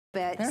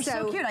bit. They're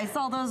so cute. I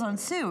saw those on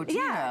Sue, too.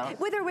 Yeah,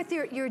 whether with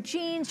your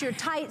jeans, your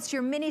tights,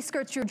 your mini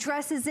skirts, your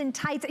dresses and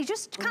tights, you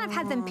just kind of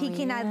have them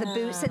peeking out of the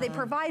boot, so they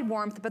provide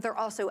warmth, but they're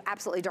also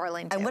absolutely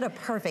darling, too. And what a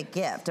perfect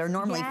gift. They're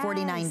normally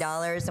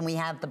 $49, and we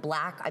have the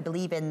black, I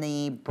believe, in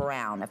the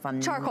brown, if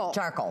I'm... Charcoal.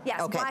 Charcoal.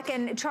 Yes, okay. Black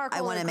and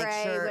charcoal or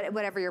gray,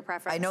 whatever your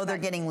preference. I know they're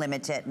getting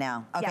limited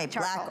now. Okay,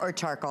 black or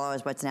charcoal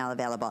is what's now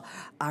available.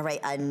 All right,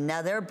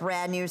 another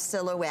brand new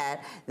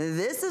silhouette.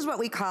 This is what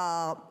we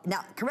call,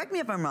 now, correct me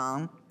if I'm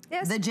wrong,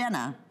 the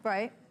Jenna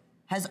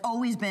has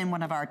always been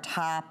one of our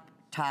top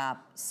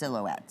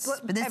silhouettes.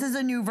 But this is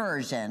a new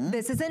version.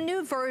 This is a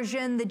new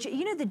version.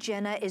 You know, the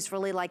Jenna is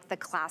really like the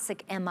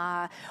classic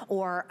Emma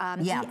or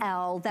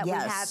EL that we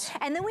have.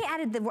 And then we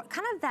added the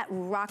kind of that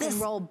rock and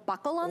roll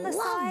buckle on the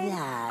side.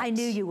 I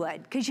knew you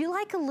would, because you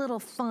like a little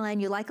fun,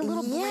 you like a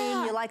little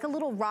bling, you like a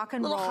little rock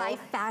and roll. High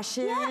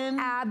fashion. Yeah,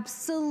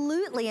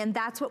 absolutely, and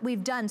that's what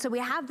we've done. So we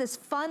have this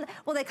fun,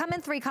 well, they come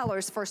in 3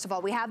 colors, first of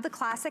all. We have the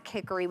classic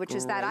hickory, which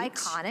is that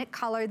iconic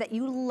color that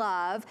you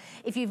love.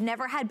 If you've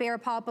never had Bear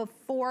Paw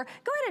before,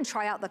 go ahead and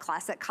try out the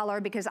classic color,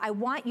 because I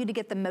want you to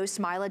get the most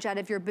mileage out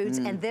of your boots,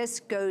 and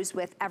this goes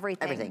with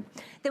everything.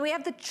 Then we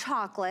have the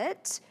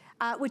chocolate,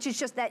 which is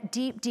just that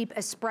deep, deep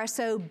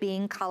espresso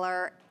bean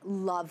color.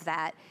 Love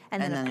that.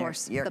 And then of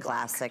course, your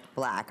classic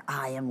black.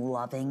 I am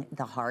loving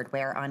the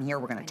hardware on here.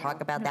 We're gonna talk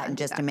about that in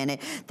just a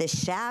minute. The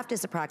shaft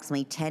is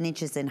approximately 10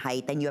 inches in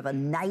height. Then you have a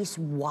nice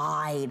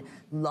wide,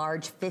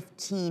 large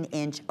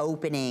 15-inch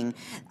opening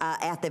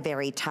at the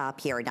very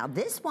top here. Now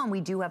this one we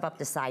do have up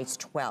to size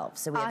 12.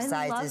 So we have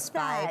sizes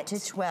 5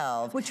 to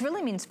 12. Which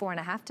really means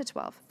 4.5 to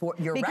 12.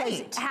 You're right.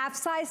 Because half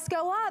size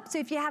go up. So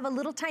if you have a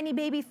little tiny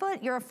baby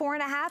foot, you're a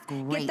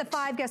 4.5. Get the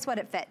 5, guess what,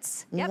 it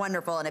fits.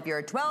 Wonderful, and if you're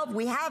a 12,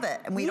 we have it.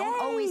 And we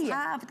don't always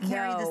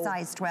carry the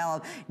size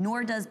 12,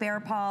 nor does Bear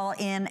Paw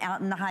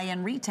out in the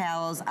high-end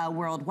retails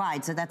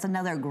worldwide. So that's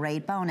another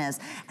great bonus.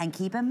 And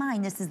keep in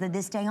mind, this is the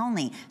this day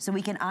only. So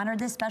we can honor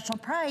this special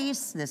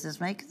price. This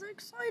is makes it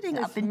exciting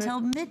up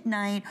until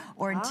midnight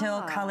or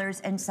until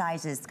colors and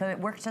sizes. So it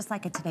works just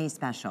like a Today's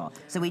Special.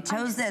 So we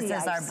chose this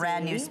as our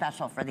brand new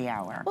special for the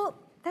hour. Well,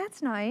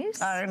 that's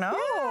nice. I know,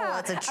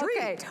 it's a treat.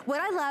 Okay,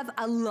 what I love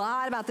a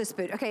lot about this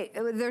boot,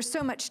 there's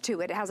so much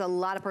to it. It has a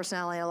lot of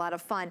personality, a lot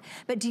of fun.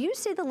 But do you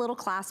see the little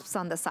clasps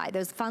on the side,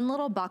 those fun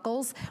little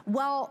buckles?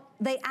 Well,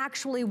 they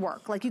actually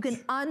work. Like, you can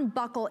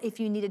unbuckle if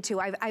you needed to.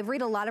 I've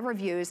read a lot of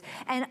reviews,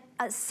 and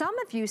some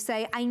of you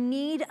say, I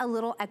need a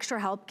little extra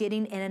help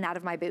getting in and out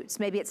of my boots.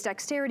 Maybe it's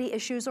dexterity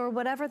issues or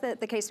whatever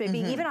the case may be.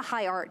 Even a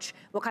high arch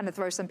will kind of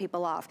throw some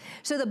people off.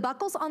 So the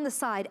buckles on the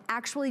side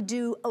actually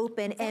do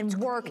open and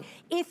work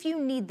if you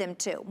need them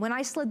to. When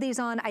I slid these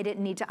on, I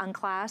didn't need to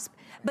unclasp.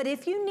 But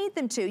if you need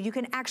them to, you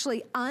can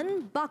actually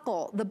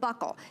unbuckle the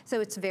buckle. So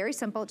it's very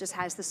simple. It just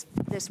has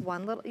this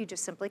one little, you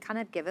just simply kind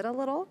of give it a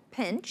little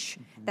pinch.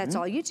 That's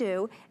all you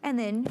do, and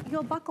then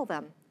you'll buckle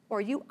them, or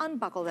you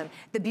unbuckle them.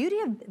 The beauty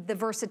of the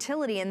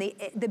versatility and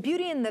the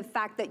beauty in the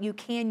fact that you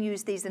can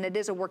use these, and it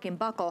is a working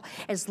buckle,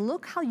 is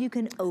look how you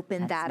can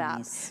open that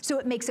up. So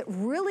it makes it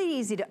really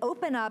easy to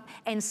open up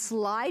and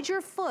slide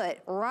your foot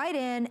right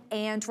in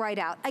and right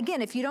out.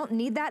 Again, if you don't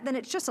need that, then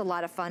it's just a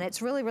lot of fun.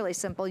 It's really, really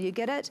simple. You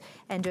get it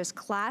and just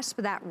clasp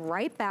that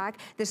right back.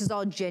 This is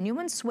all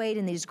genuine suede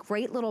and these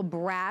great little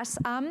brass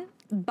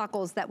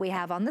buckles that we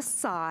have on the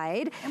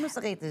side. Almost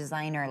like a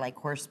designer, like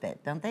horse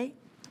bit, don't they?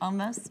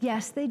 Almost?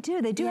 Yes, they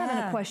do. They do have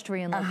an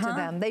equestrian look to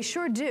them. They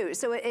sure do.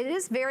 So it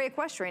is very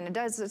equestrian.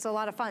 It's a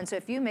lot of fun. So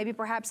if you maybe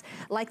perhaps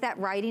like that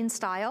riding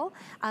style,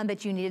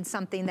 but you needed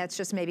something that's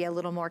just maybe a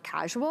little more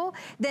casual,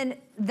 then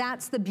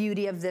that's the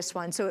beauty of this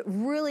one. So it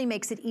really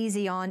makes it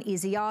easy on,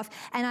 easy off.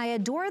 And I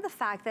adore the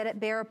fact that at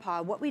Bear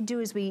Paw, what we do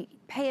is we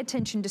pay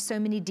attention to so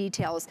many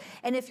details.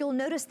 And if you'll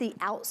notice the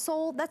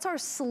outsole, that's our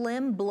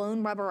slim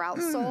blown rubber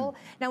outsole.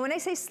 Now when I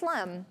say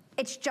slim,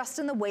 it's just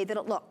in the way that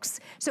it looks.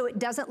 So it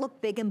doesn't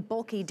look big and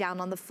bulky down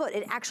on the foot.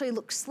 It actually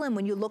looks slim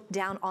when you look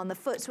down on the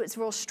foot. So it's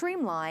real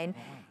streamlined.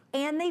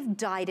 And they've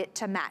dyed it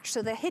to match.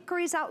 So the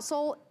hickory's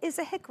outsole is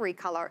a hickory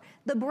color.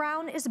 The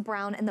brown is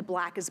brown and the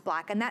black is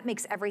black. And that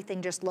makes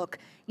everything just look,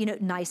 you know,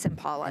 nice and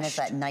polished. And it's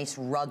that nice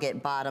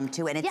rugged bottom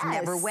too. And it's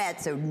never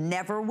wet, so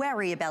never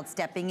worry about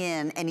stepping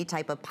in any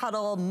type of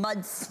puddle,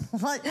 mud,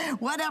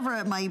 whatever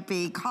it might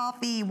be.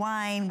 Coffee,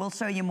 wine. We'll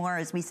show you more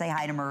as we say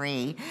hi to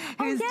Marie,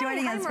 who's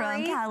joining us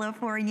from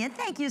California.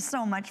 Thank you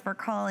so much for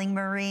calling,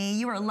 Marie.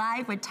 You are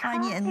live with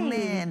Tanya and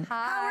Lynn.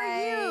 Hi. How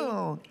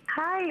are you?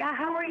 Hi,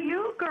 how are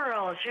you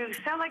girls? You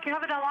sound like you're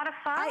having a lot of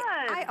fun.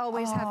 I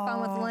always have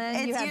fun with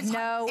Lynn. You have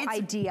no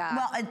idea.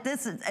 Well,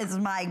 this is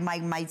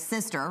my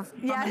sister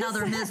from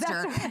another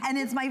mister, and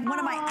it's one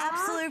of my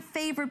absolute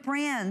favorite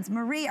brands.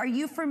 Marie, are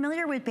you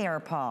familiar with Bear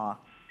Paw?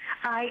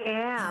 I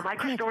am. I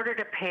just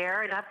ordered a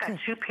pair, and I've got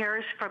 2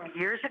 pairs from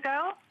years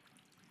ago.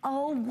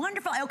 Oh,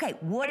 wonderful. Okay,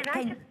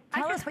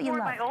 tell us what you love.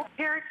 My old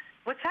pair.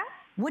 What's that?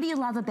 What do you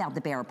love about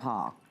the Bear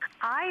Paw?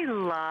 I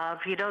love,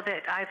 you know,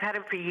 that I've had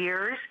them for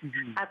years.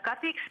 I've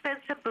got the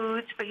expensive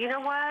boots, but you know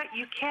what?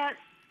 You can't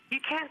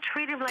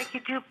treat them like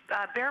you do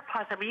Bear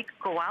Paws. I mean, you can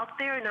go out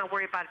there and not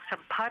worry about some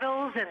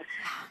puddles, and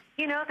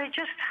you know, they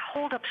just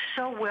hold up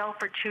so well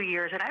for 2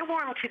 years. And I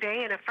wore them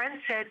today, and a friend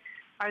said,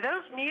 "Are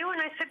those new?"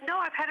 And I said, "No,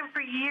 I've had them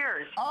for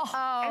years."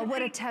 Oh,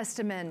 what a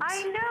testament.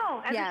 I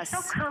know. And yes.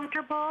 they're so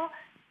comfortable.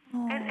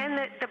 Oh. And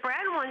the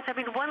brand ones, I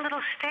mean, one little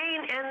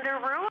stain and they're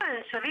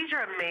ruined. So these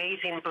are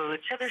amazing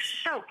boots. So they're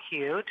so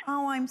cute.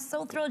 Oh, I'm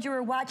so thrilled you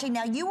were watching.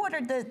 Now, you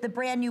ordered the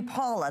brand new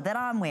Paula that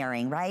I'm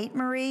wearing, right,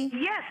 Marie?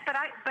 Yes, but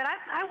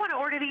I want to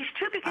order these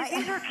too because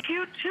these are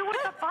cute too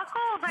with the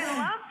buckles. I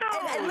love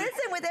those. And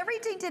listen, with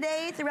everything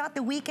today throughout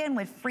the weekend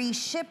with free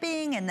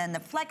shipping and then the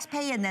flex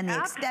pay and then the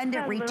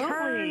extended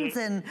returns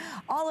and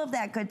all of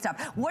that good stuff.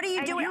 What are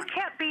you doing? You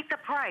can't beat the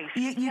price.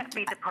 You can't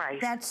beat the price.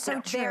 That's so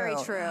true. Very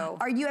true.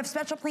 Are you have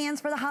special plans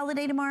for the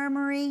holiday tomorrow,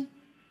 Marie?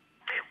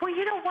 Well,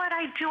 you know what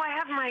I do? I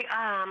have my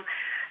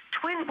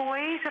twin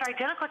boys that are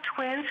identical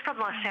twins from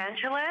Los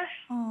Angeles.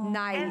 Oh,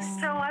 nice.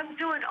 And so I'm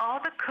doing all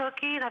the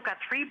cooking. I've got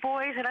 3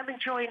 boys, and I'm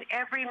enjoying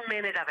every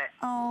minute of it.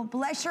 Oh,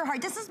 bless your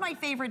heart. This is my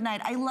favorite night.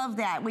 I love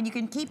that. When you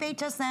can keep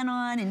HSN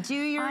on and do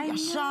your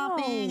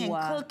shopping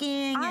and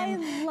cooking. I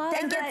love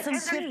and get some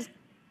gifts.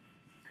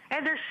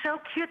 And they're so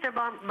cute. They're,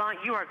 Mom,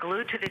 you are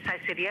glued to this. I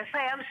said, yes,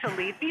 I am. So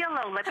leave me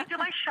alone. Let me do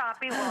my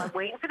shopping while I'm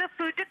waiting for the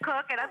food to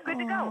cook, and I'm good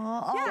to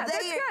go. Yeah,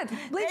 that's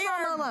good. Leave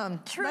Mom alone.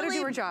 Let her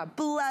do her job.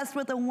 Blessed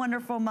with a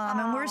wonderful mom,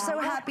 and we're so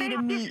happy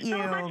to meet you.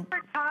 Thank you so much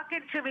for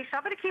talking to me. So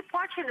I'm going to keep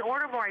watching and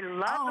order more. I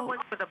love the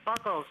ones with the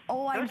buckles.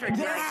 Oh,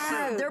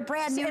 they're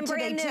brand new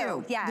today,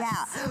 too.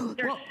 Yes. Yeah.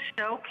 They're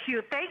so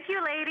cute. Thank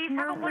you, ladies.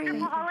 Have a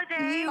wonderful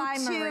holiday.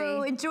 You too.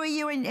 Marie. Enjoy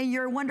you and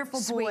your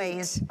wonderful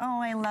boys.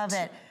 Oh, I love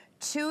it.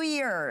 2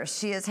 years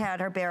she has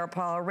had her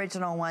BEARPAW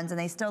original ones, and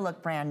they still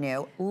look brand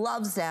new.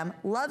 Loves them,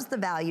 loves the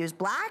values.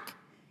 Black?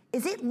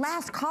 Is it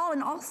last call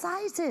in all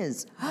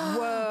sizes? Whoa.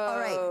 All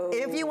right,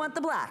 if you want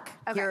the black,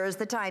 here's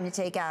the time to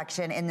take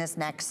action in this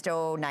next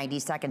 90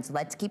 seconds.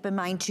 Let's keep in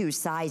mind 2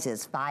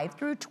 sizes, 5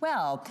 through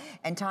 12.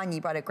 And Tanya, you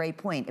brought a great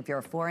point. If you're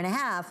a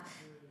 4.5,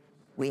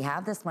 we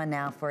have this one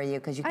now for you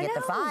because you get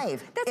the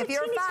 5. If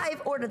you're a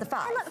 5, order the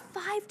 5.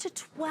 5 to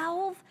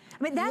 12?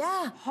 I mean, that's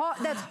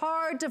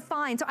hard to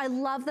find. So I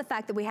love the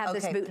fact that we have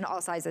this boot in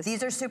all sizes.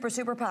 These are super,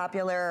 super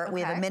popular.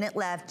 We have a minute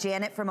left.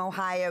 Janet from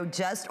Ohio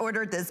just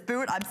ordered this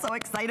boot. I'm so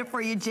excited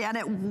for you,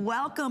 Janet.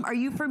 Welcome. Are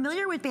you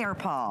familiar with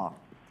BEARPAW?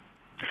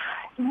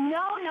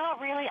 No, not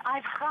really.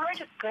 I've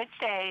heard good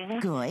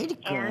things. Good.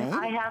 And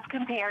I have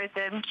compared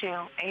them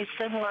to a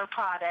similar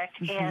product,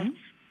 and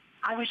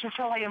I was just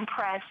really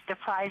impressed. The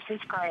price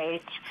is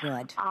great.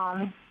 Good.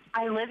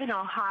 I live in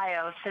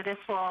Ohio, so this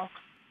will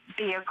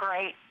be a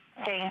great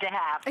thing to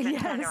have for the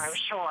center, I'm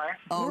sure.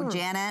 Oh,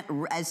 Janet,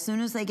 as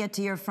soon as they get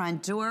to your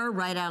front door,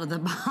 right out of the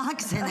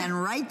box, and then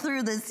right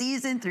through the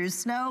season, through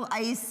snow,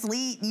 ice,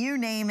 sleet, you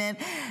name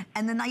it.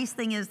 And the nice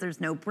thing is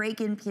there's no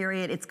break-in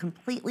period. It's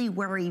completely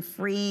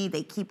worry-free.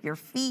 They keep your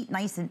feet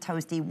nice and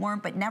toasty warm,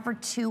 but never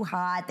too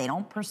hot. They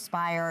don't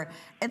perspire.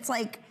 It's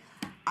like,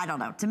 I don't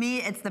know. To me,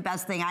 it's the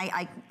best thing.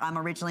 I'm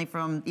originally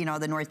from,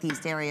 the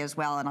Northeast area as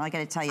well, and I got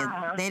to tell you,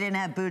 they didn't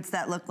have boots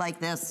that looked like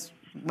this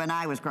when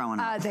I was growing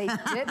up. They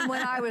didn't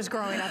when I was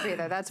growing up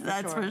either, that's for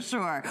sure. That's for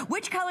sure.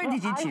 Which color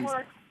did you choose?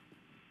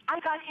 I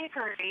got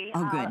hickory.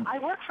 Oh, good. I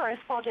work for a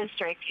school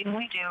district, and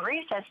we do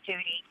recess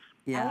duty.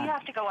 Yeah. And we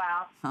have to go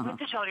out with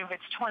the children if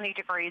it's 20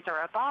 degrees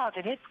or above,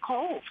 and it's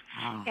cold.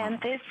 And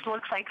this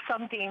looks like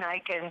something I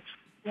can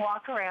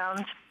walk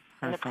around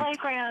in the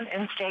playground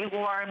and stay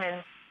warm.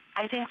 And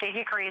I think the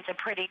hickory is a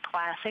pretty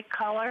classic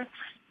color.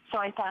 So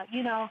I thought,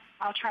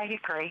 I'll try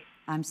hickory.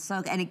 I'm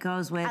so, and it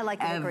goes with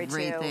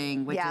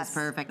everything, which is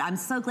perfect. I'm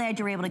so glad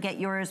you were able to get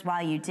yours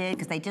while you did,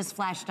 because they just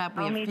flashed up.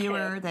 We have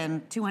fewer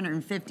than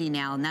 250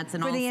 now, and that's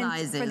in all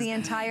sizes. For the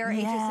entire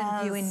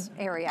HSN viewing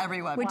area.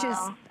 Everyone. Which is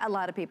a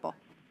lot of people.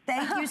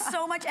 Thank you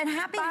so much, and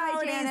happy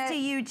holidays to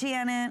you,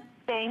 Janet.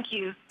 Thank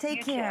you.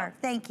 Take care.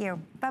 Thank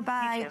you.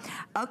 Bye-bye.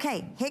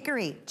 Okay,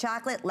 hickory,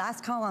 chocolate,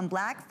 last call on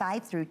black,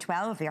 5 through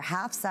 12. If you're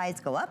half size,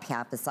 go up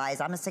half a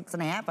size. I'm a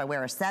 6.5. I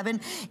wear a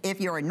 7.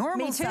 If you're a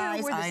normal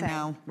size, I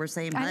know. We're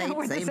same height,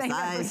 same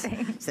size,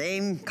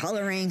 same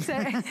coloring.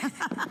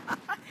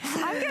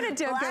 I'm going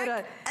to go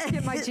to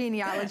get my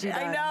genealogy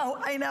done.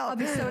 I know. I'll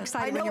be so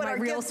excited when my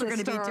real sister. I know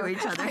what our gifts are going to be to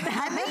each other. Me too.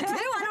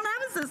 I don't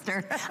have a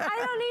sister. I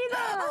don't either.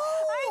 I know.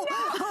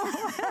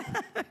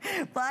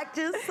 Black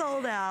just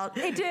sold out.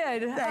 It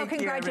did.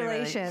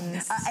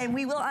 Congratulations. And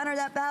we will honor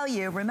that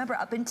value. Remember,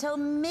 up until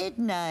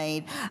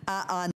midnight on